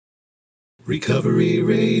Recovery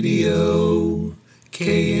Radio,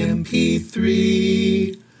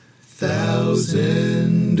 KMP3,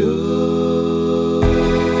 Thousand Oaks.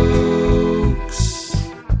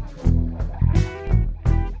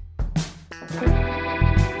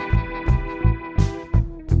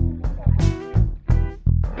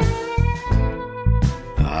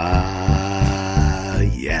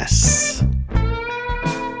 Yes.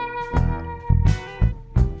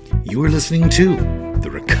 You are listening to the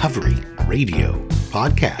Recovery Radio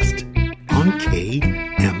podcast on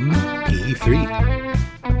KMP3.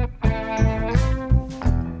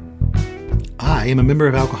 I am a member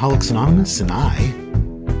of Alcoholics Anonymous, and I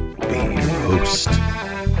will be your host.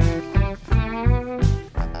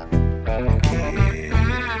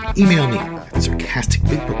 And email me at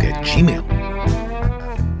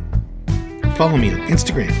sarcasticbigbook@gmail.com. Follow me on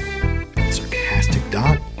Instagram at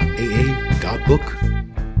sarcastic.aa.book.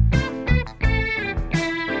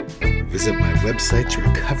 Visit my website,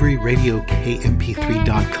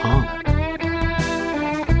 recoveryradiokmp3.com,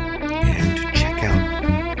 and check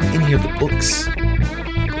out any of the books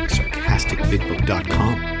at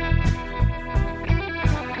sarcasticbigbook.com.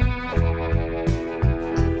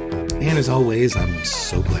 And as always, I'm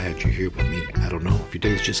so glad you're here with me. I don't know if your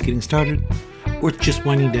day's just getting started, or it's just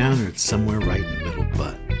winding down, or it's somewhere right in the middle,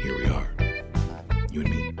 but here we are, you and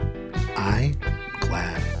me. I'm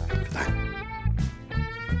glad for that.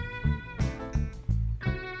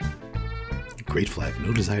 Grateful I have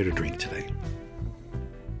no desire to drink today.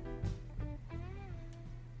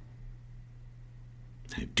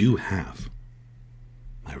 I do have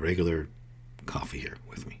my regular coffee here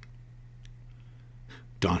with me.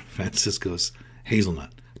 Don Francisco's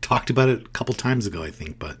hazelnut. I talked about it a couple times ago, I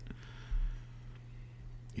think, but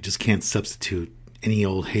you just can't substitute any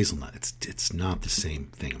old hazelnut. It's not the same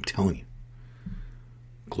thing, I'm telling you.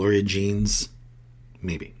 Gloria Jeans,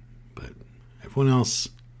 maybe, but everyone else,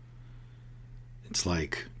 it's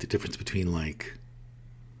like the difference between, like,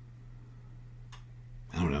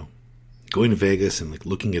 I don't know, going to Vegas and like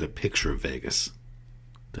looking at a picture of Vegas.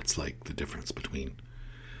 That's like the difference between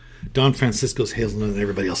Don Francisco's hazelnut and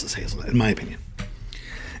everybody else's hazelnut, in my opinion.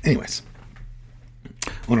 Anyways,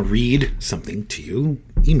 I want to read something to you.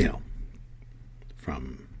 Email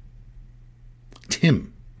from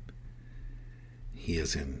Tim. He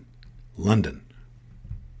is in London,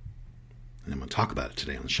 and I'm going to talk about it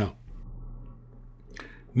today on the show.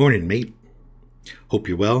 Morning, mate. Hope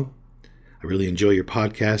you're well. I really enjoy your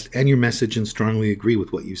podcast and your message and strongly agree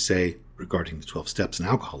with what you say regarding the 12 steps in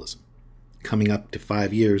alcoholism. Coming up to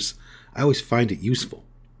 5 years, I always find it useful,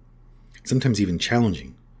 sometimes even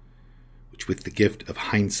challenging, which with the gift of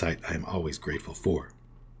hindsight I am always grateful for.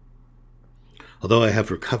 Although I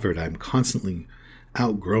have recovered, I am constantly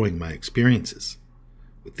outgrowing my experiences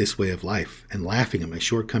with this way of life and laughing at my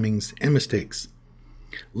shortcomings and mistakes.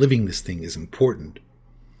 Living this thing is important,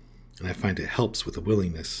 and I find it helps with a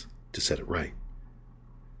willingness to set it right.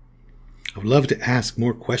 I would love to ask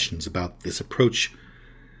more questions about this approach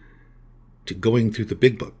to going through the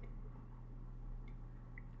big book.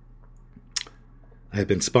 I have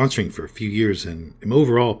been sponsoring for a few years and am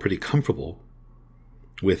overall pretty comfortable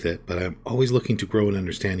with it, but I'm always looking to grow in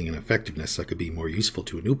understanding and effectiveness so I could be more useful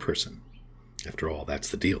to a new person. After all, that's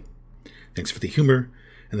the deal. Thanks for the humor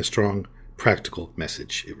and the strong, practical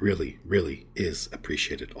message. It really, really is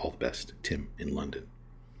appreciated. All the best, Tim in London.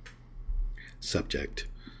 Subject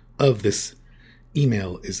of this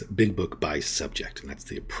email is Big Book by Subject, and that's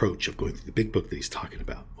the approach of going through the big book that he's talking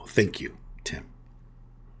about. Well, thank you, Tim.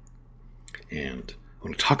 And I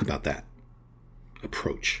want to talk about that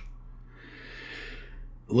approach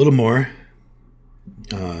a little more,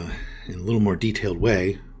 in a little more detailed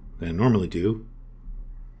way than I normally do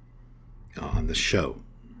on this show.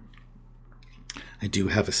 I do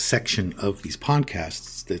have a section of these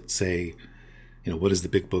podcasts that say, you know, what does the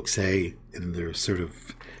big book say? And they're sort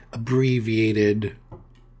of abbreviated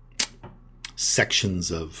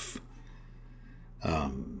sections of,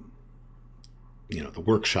 the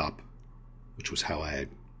workshop, which was how I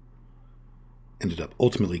ended up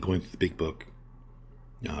ultimately going through the big book,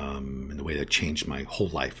 in the way that changed my whole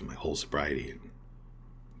life and my whole sobriety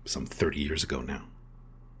some 30 years ago now.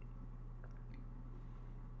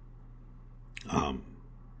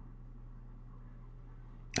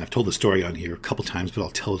 I've told the story on here a couple times, but I'll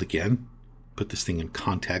tell it again. Put this thing in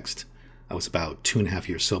context. I was about 2.5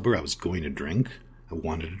 years sober. I was going to drink. I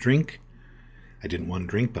wanted to drink. I didn't want to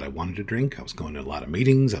drink, but I wanted to drink. I was going to a lot of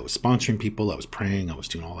meetings. I was sponsoring people. I was praying. I was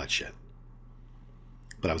doing all that shit.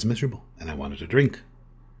 But I was miserable, and I wanted to drink.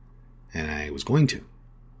 And I was going to.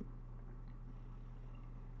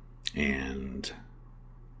 And,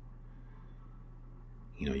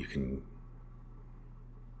 you can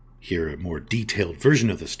hear a more detailed version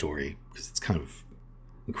of the story, because it's kind of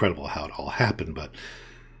incredible how it all happened. But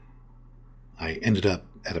I ended up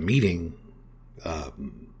at a meeting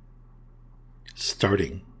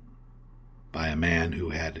starting by a man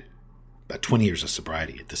who had about 20 years of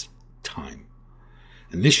sobriety at this time.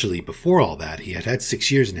 Initially, before all that, he had had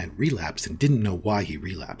 6 years and had relapsed and didn't know why he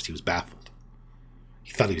relapsed. He was baffled.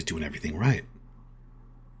 He thought he was doing everything right.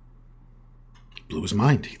 It blew his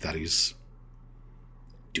mind. He thought he was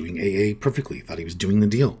doing AA perfectly. He thought he was doing the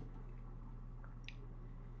deal.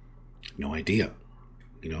 No idea.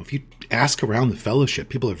 If you ask around the fellowship,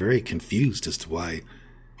 people are very confused as to why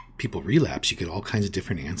people relapse. You get all kinds of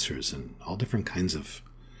different answers and all different kinds of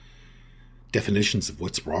definitions of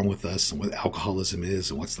what's wrong with us and what alcoholism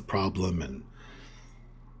is and what's the problem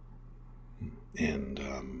and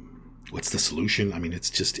what's the solution. I mean,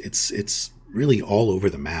 it's really all over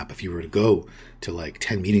the map. If you were to go to like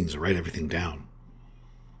 10 meetings and write everything down,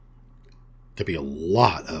 there'd be a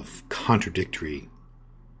lot of contradictory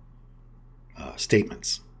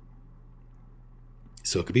statements.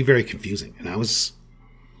 So it could be very confusing. And I was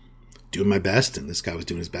doing my best, and this guy was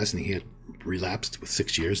doing his best, and he had relapsed with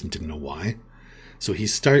 6 years and didn't know why. So he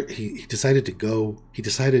decided,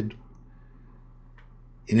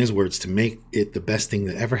 in his words, to make it the best thing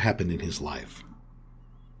that ever happened in his life.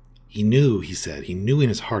 He knew in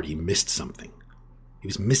his heart he missed something. He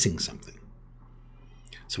was missing something.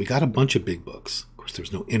 So he got a bunch of big books. Of course, there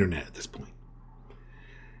was no internet at this point.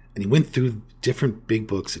 And he went through different big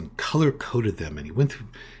books and color-coded them, and he went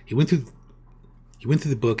through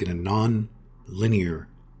the book in a non-linear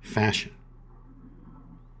fashion.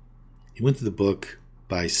 He went through the book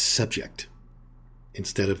by subject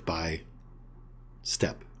instead of by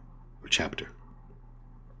step or chapter.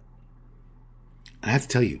 And I have to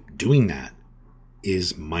tell you, doing that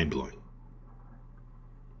is mind-blowing.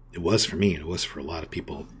 It was for me, and it was for a lot of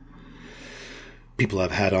people. People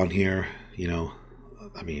I've had on here,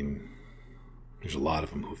 I mean, there's a lot of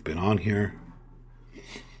them who've been on here.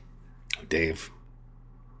 Dave.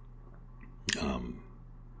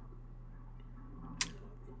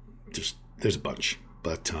 There's a bunch,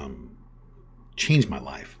 but changed my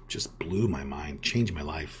life, just blew my mind, changed my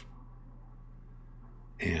life.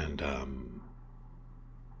 And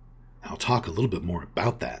I'll talk a little bit more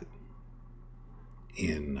about that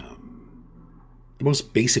in the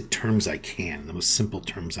most basic terms I can, the most simple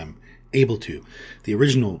terms I'm able to. The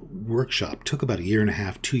original workshop took about 1.5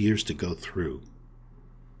 years, 2 years to go through.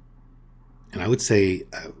 And I would say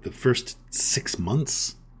the first 6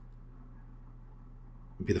 months,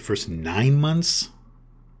 maybe the first 9 months,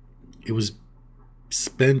 we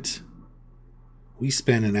spent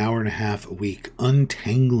 1.5 hours a week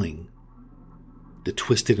untangling the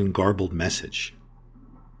twisted and garbled message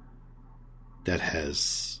that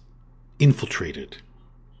has infiltrated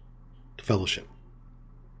the fellowship.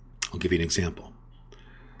 I'll give you an example.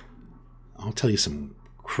 I'll tell you some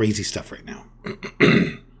crazy stuff right now.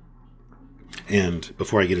 And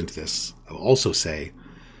before I get into this, I'll also say,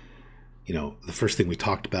 the first thing we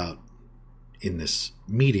talked about in this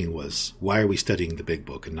meeting was, why are we studying the big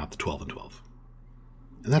book and not the 12 and 12?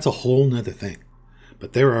 And that's a whole nother thing.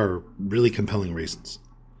 But there are really compelling reasons.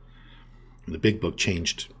 And the big book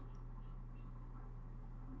changed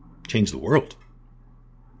the world.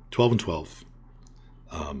 12 and 12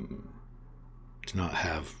 to not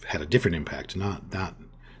have had a different impact, not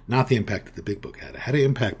the impact that the big book had. It had an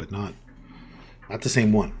impact, but not the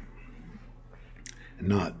same one. And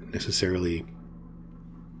not necessarily,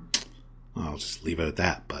 I'll just leave it at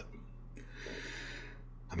that, but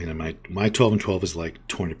I mean, my 12 and 12 is like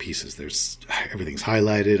torn to pieces. Everything's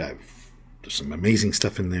highlighted. There's some amazing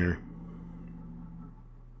stuff in there.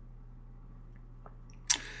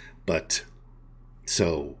 But,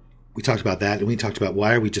 so, we talked about that, and we talked about,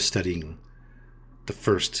 why are we just studying the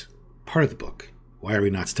first part of the book? Why are we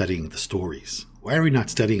not studying the stories? Why are we not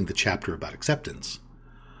studying the chapter about acceptance?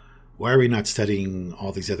 Why are we not studying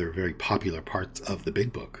all these other very popular parts of the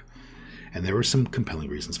big book? And there were some compelling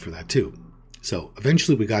reasons for that too. So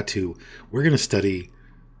eventually we're going to study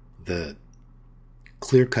the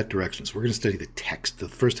clear-cut directions. We're going to study the text, the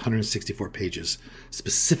first 164 pages,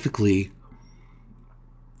 specifically,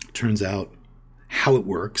 turns out, how it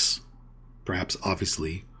works, perhaps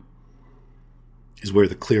obviously, is where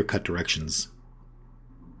the clear-cut directions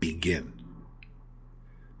begin.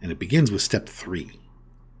 And it begins with step 3.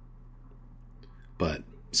 But,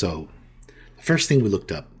 so, the first thing we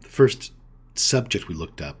looked up, the first subject we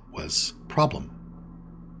looked up was problem.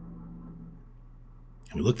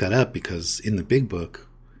 And we looked that up because in the big book,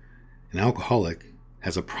 an alcoholic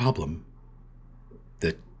has a problem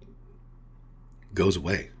that goes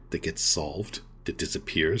away, that gets solved that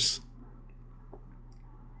disappears,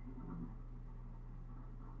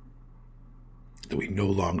 that we no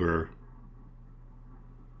longer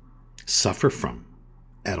suffer from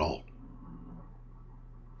at all.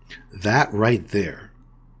 That right there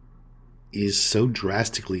is so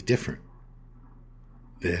drastically different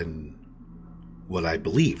than what I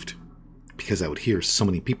believed, because I would hear so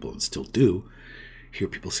many people, and still do, hear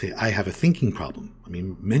people say, I have a thinking problem. I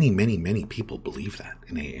mean, many, many, many people believe that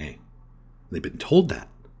in AA. They've been told that.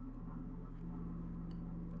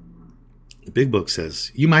 The Big Book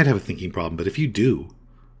says, you might have a thinking problem, but if you do,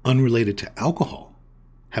 unrelated to alcohol,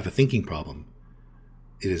 have a thinking problem,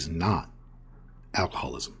 it is not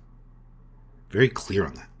alcoholism. Very clear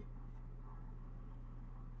on that.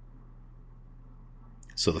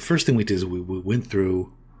 So the first thing we did is we went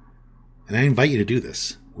through, and I invite you to do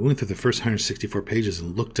this, we went through the first 164 pages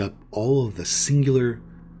and looked up all of the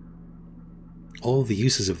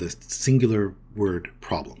uses of the singular word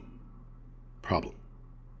problem. Problem.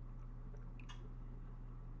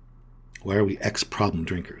 Why are we ex-problem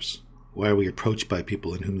drinkers? Why are we approached by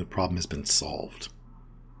people in whom the problem has been solved?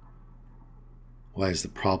 Why has the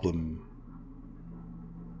problem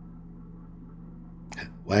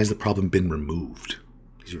been removed?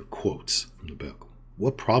 These are quotes from the book.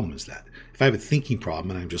 What problem is that? If I have a thinking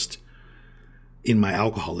problem and I'm just in my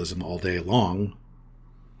alcoholism all day long,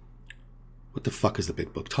 what the fuck is the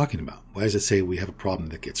Big Book talking about? Why does it say we have a problem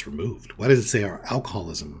that gets removed? Why does it say our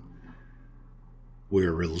alcoholism,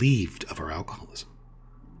 we're relieved of our alcoholism?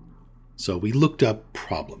 So we looked up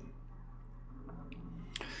problem.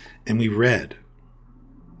 And we read,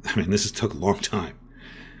 I mean, this took a long time.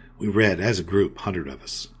 We read, as a group, 100 of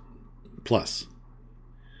us, plus,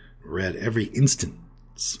 read every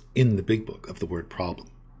instance in the Big Book of the word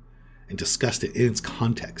problem and discussed it in its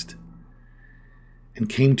context and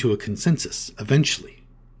came to a consensus eventually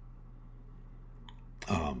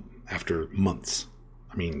after months.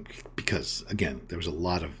 I mean, because, again, there was a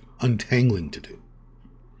lot of untangling to do.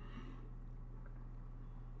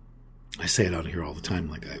 I say it on here all the time,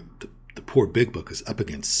 like the poor Big Book is up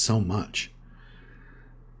against so much.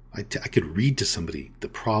 I could read to somebody, the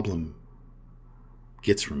problem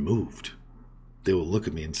gets removed. They will look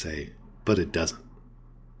at me and say, but it doesn't.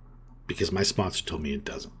 Because my sponsor told me it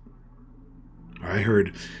doesn't. Or I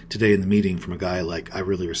heard today in the meeting from a guy like, I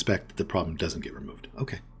really respect that the problem doesn't get removed.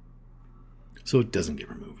 Okay. So it doesn't get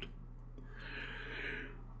removed.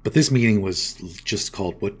 But this meeting was just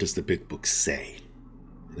called, What Does the Big Book Say?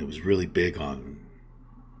 And it was really big on,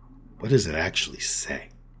 what does it actually say?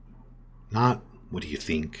 Not, what do you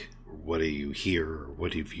think? Or what do you hear? Or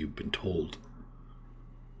what have you been told?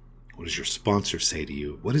 What does your sponsor say to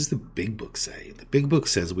you? What does the Big Book say? The Big Book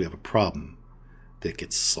says we have a problem that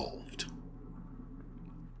gets solved.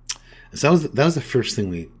 And so that was the first thing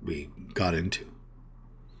we got into.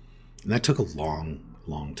 And that took a long,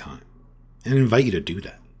 long time. And I invite you to do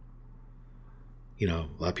that. You know,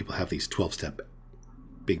 a lot of people have these 12-step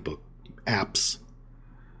Big Book apps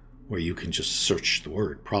where you can just search the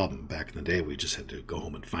word problem. Back in the day, we just had to go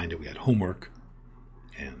home and find it. We had homework.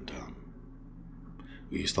 And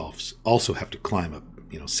we used to also have to climb up,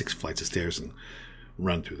 6 flights of stairs and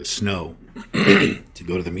run through the snow to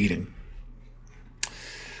go to the meeting.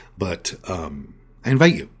 But I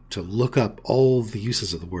invite you to look up all the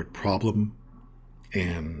uses of the word problem,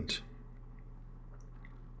 and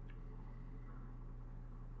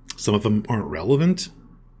some of them aren't relevant.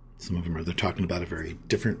 Some of them they're talking about a very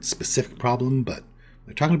different, specific problem, but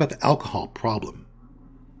they're talking about the alcohol problem.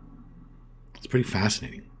 It's pretty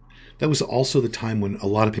fascinating. That was also the time when a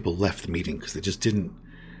lot of people left the meeting because they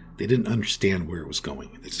didn't understand where it was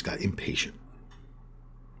going. They just got impatient.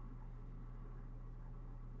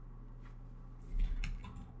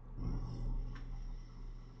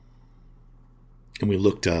 And we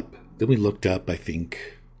looked up, I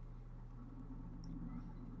think,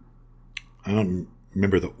 I don't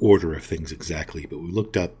remember the order of things exactly, but we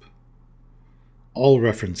looked up all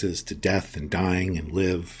references to death and dying and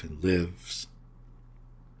live and lives.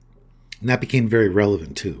 And that became very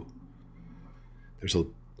relevant too. There's a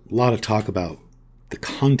lot of talk about the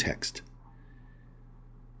context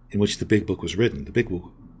in which the Big Book was written. The Big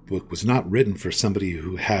Book was not written for somebody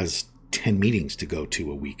who has 10 meetings to go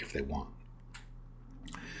to a week if they want.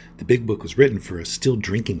 The Big Book was written for a still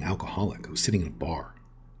drinking alcoholic who was sitting in a bar.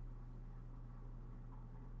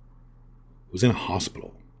 Who was in a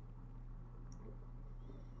hospital.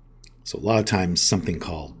 So a lot of times something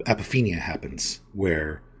called apophenia happens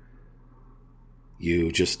where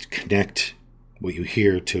you just connect what you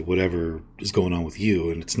hear to whatever is going on with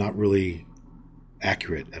you, and it's not really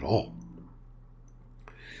accurate at all.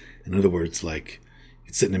 In other words, like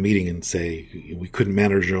You'd sit in a meeting and say, we couldn't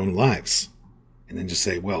manage our own lives. And then just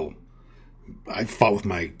say, well, I fought with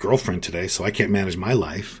my girlfriend today, so I can't manage my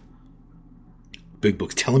life. Big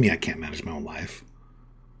Book's telling me I can't manage my own life.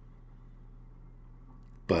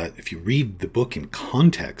 But if you read the book in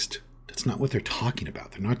context, that's not what they're talking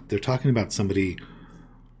about. They're talking about somebody.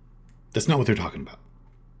 That's not what they're talking about.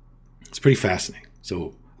 It's pretty fascinating.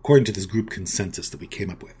 So according to this group consensus that we came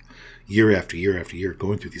up with, year after year after year,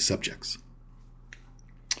 going through these subjects.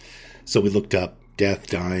 So we looked up death,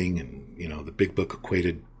 dying, and, the Big Book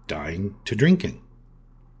equated dying to drinking.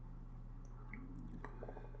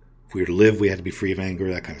 If we were to live, we had to be free of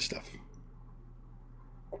anger, that kind of stuff.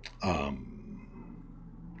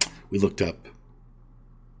 We looked up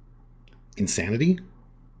insanity.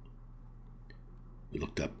 We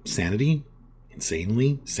looked up sanity,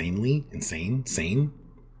 insanely, sanely, insane, sane.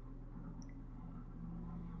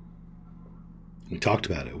 We talked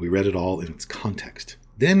about it. We read it all in its context.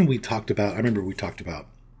 Then we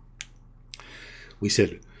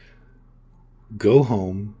said, go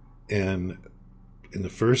home and in the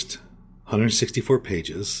first 164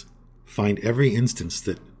 pages, find every instance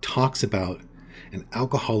that talks about an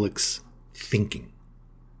alcoholic's thinking.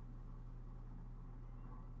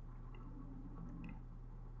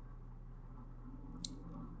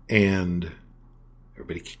 And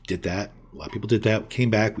everybody did that. A lot of people did that. We came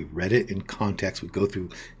back. We read it in context. We go through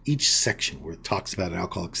each section where it talks about an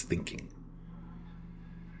alcoholic's thinking.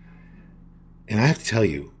 And I have to tell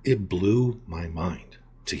you, it blew my mind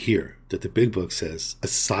to hear that the Big Book says,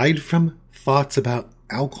 aside from thoughts about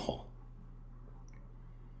alcohol,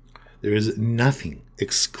 there is nothing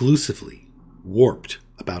exclusively warped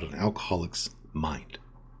about an alcoholic's mind.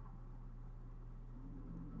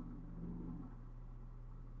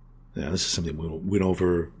 Now, this is something we went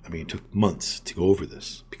over. It took months to go over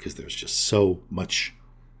this because there's just so much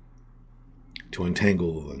to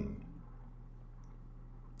untangle and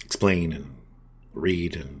explain and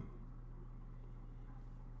read, and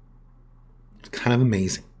it's kind of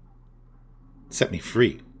amazing. It set me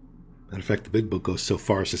free. Matter of fact, the Big Book goes so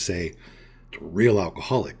far as to say the real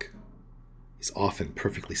alcoholic is often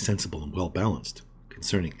perfectly sensible and well-balanced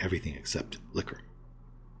concerning everything except liquor.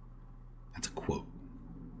 That's a quote.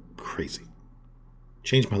 Crazy.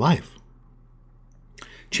 Changed my life.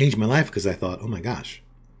 Changed my life because I thought, oh my gosh,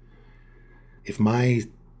 if my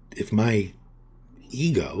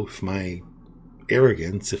ego, if my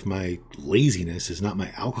arrogance, if my laziness is not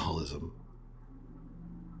my alcoholism,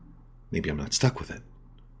 maybe I'm not stuck with it.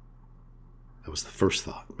 That was the first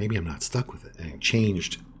thought. Maybe I'm not stuck with it. And it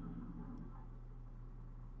changed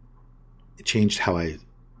how I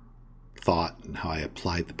thought and how I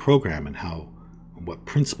applied the program and what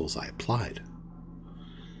principles I applied.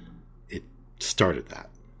 It started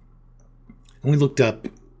that. And we looked up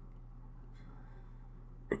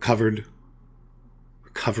recovering.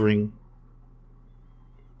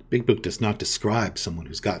 The Big Book does not describe someone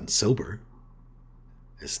who's gotten sober,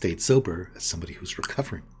 has stayed sober, as somebody who's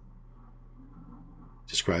recovering. It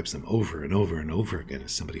describes them over and over and over again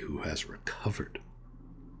as somebody who has recovered.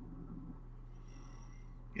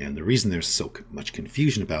 And the reason there's so much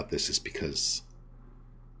confusion about this is because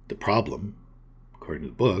the problem, according to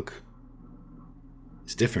the book,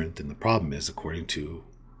 is different than the problem is according to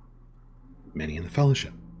many in the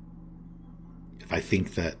fellowship. If I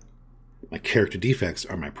think that my character defects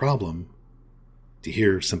are my problem, to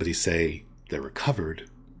hear somebody say they're recovered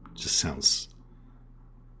just sounds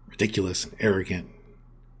ridiculous and arrogant,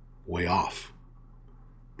 way off.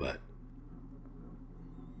 But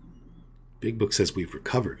Big Book says we've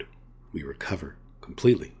recovered. We recover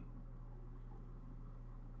completely.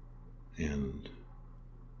 And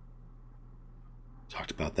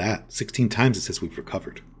talked about that. 16 times it says we've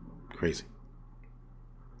recovered. Crazy.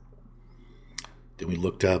 Then we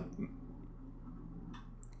looked up.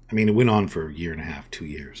 It went on for a year and a half, 2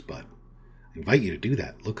 years, but I invite you to do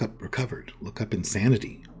that. Look up recovered. Look up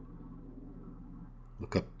insanity.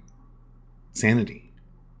 Look up sanity.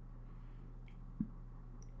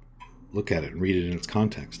 Look at it and read it in its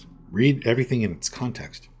context. Read everything in its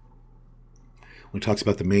context. When it talks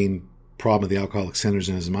about the main problem of the alcoholic centers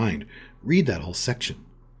in his mind, read that whole section.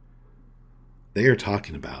 They are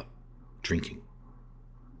talking about drinking.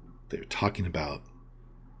 They're talking about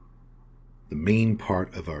the main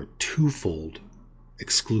part of our twofold,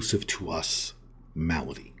 exclusive to us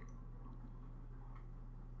malady.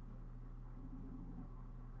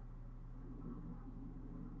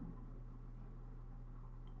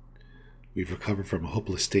 We've recovered from a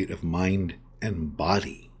hopeless state of mind and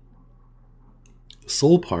body. The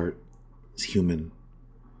soul part is human.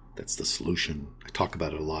 That's the solution. I talk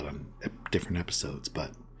about it a lot on different episodes,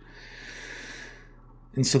 but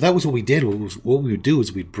And so that was what we did. What we would do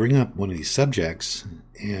is we'd bring up one of these subjects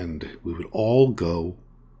and we would all go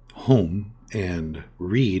home and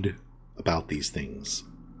read about these things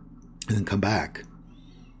and then come back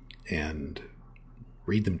and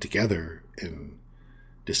read them together and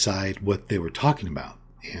decide what they were talking about.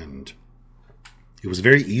 And it was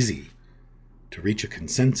very easy to reach a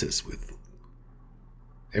consensus with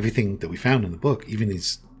everything that we found in the book, even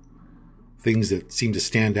these things that seem to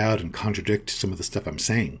stand out and contradict some of the stuff I'm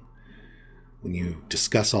saying. When you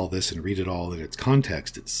discuss all this and read it all in its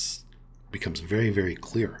context, it becomes very, very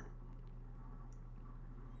clear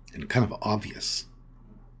and kind of obvious.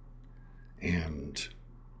 And,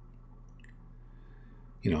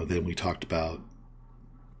 then we talked about,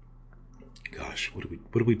 what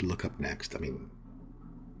do we look up next? I mean,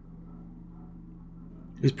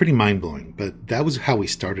 it was pretty mind-blowing, but that was how we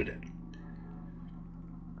started it.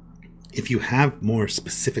 If you have more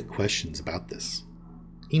specific questions about this,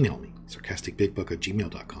 email me,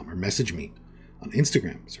 sarcasticbigbook@gmail.com, or message me on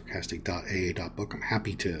Instagram, sarcastic.aa.book. I'm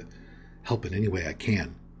happy to help in any way I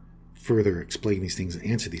can further explain these things and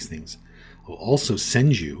answer these things. I'll also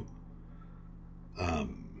send you,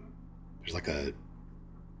 there's like a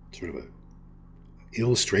sort of a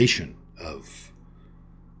illustration of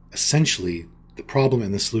essentially the problem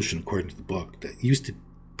and the solution according to the book that used to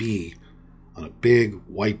be on a big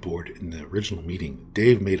whiteboard in the original meeting.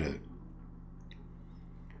 Dave made a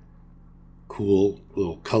cool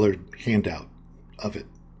little colored handout of it.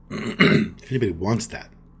 If anybody wants that,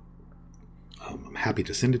 I'm happy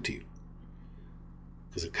to send it to you,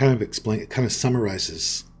 because it kind of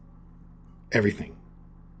summarizes everything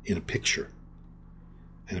in a picture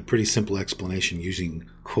and a pretty simple explanation using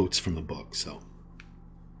quotes from the book. So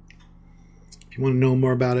if you want to know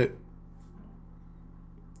more about it,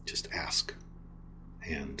 just ask.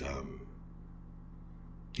 And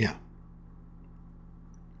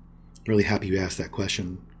really happy you asked that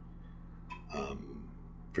question.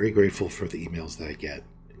 Very grateful for the emails that I get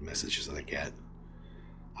and messages that I get.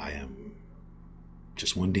 I am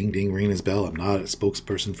just one ding ding ringing his bell. I'm not a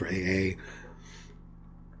spokesperson for AA.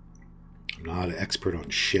 I'm not an expert on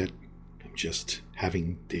shit. I'm just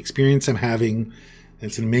having the experience I'm having. And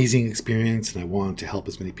it's an amazing experience, and I want to help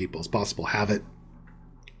as many people as possible have it.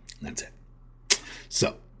 And that's it.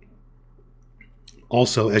 So,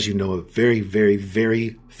 also, as you know, a very, very,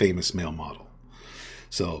 very famous male model.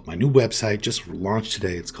 So, my new website just launched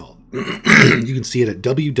today. It's called, you can see it at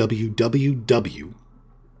www.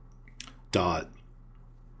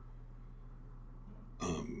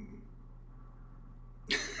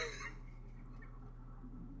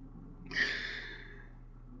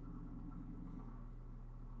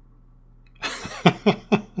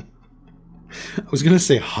 I was going to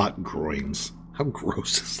say hot groins. How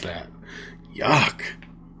gross is that? Yuck.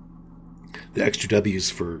 The extra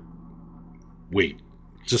W's for wait.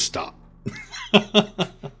 Just stop.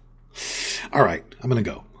 All right. I'm going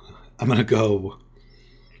to go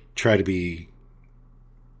try to be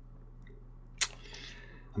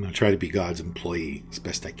God's employee as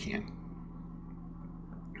best I can.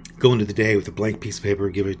 Go into the day with a blank piece of paper,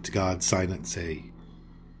 give it to God, sign it, and say,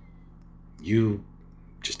 you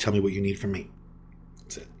just tell me what you need from me.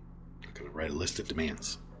 That's it. I'm not going to write a list of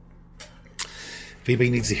demands. If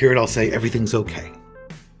anybody needs to hear it, I'll say everything's okay.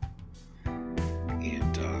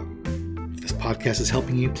 And if this podcast is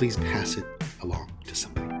helping you, please pass it along to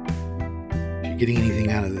somebody. If you're getting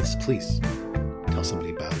anything out of this, please tell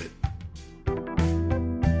somebody about it.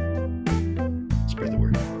 Spread the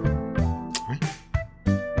word. All right?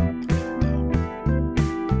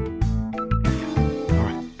 All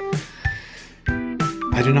right.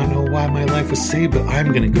 I do not know why my life was saved, but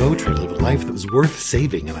I'm going to go try to live a life that was worth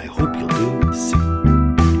saving, and I hope you'll do the same.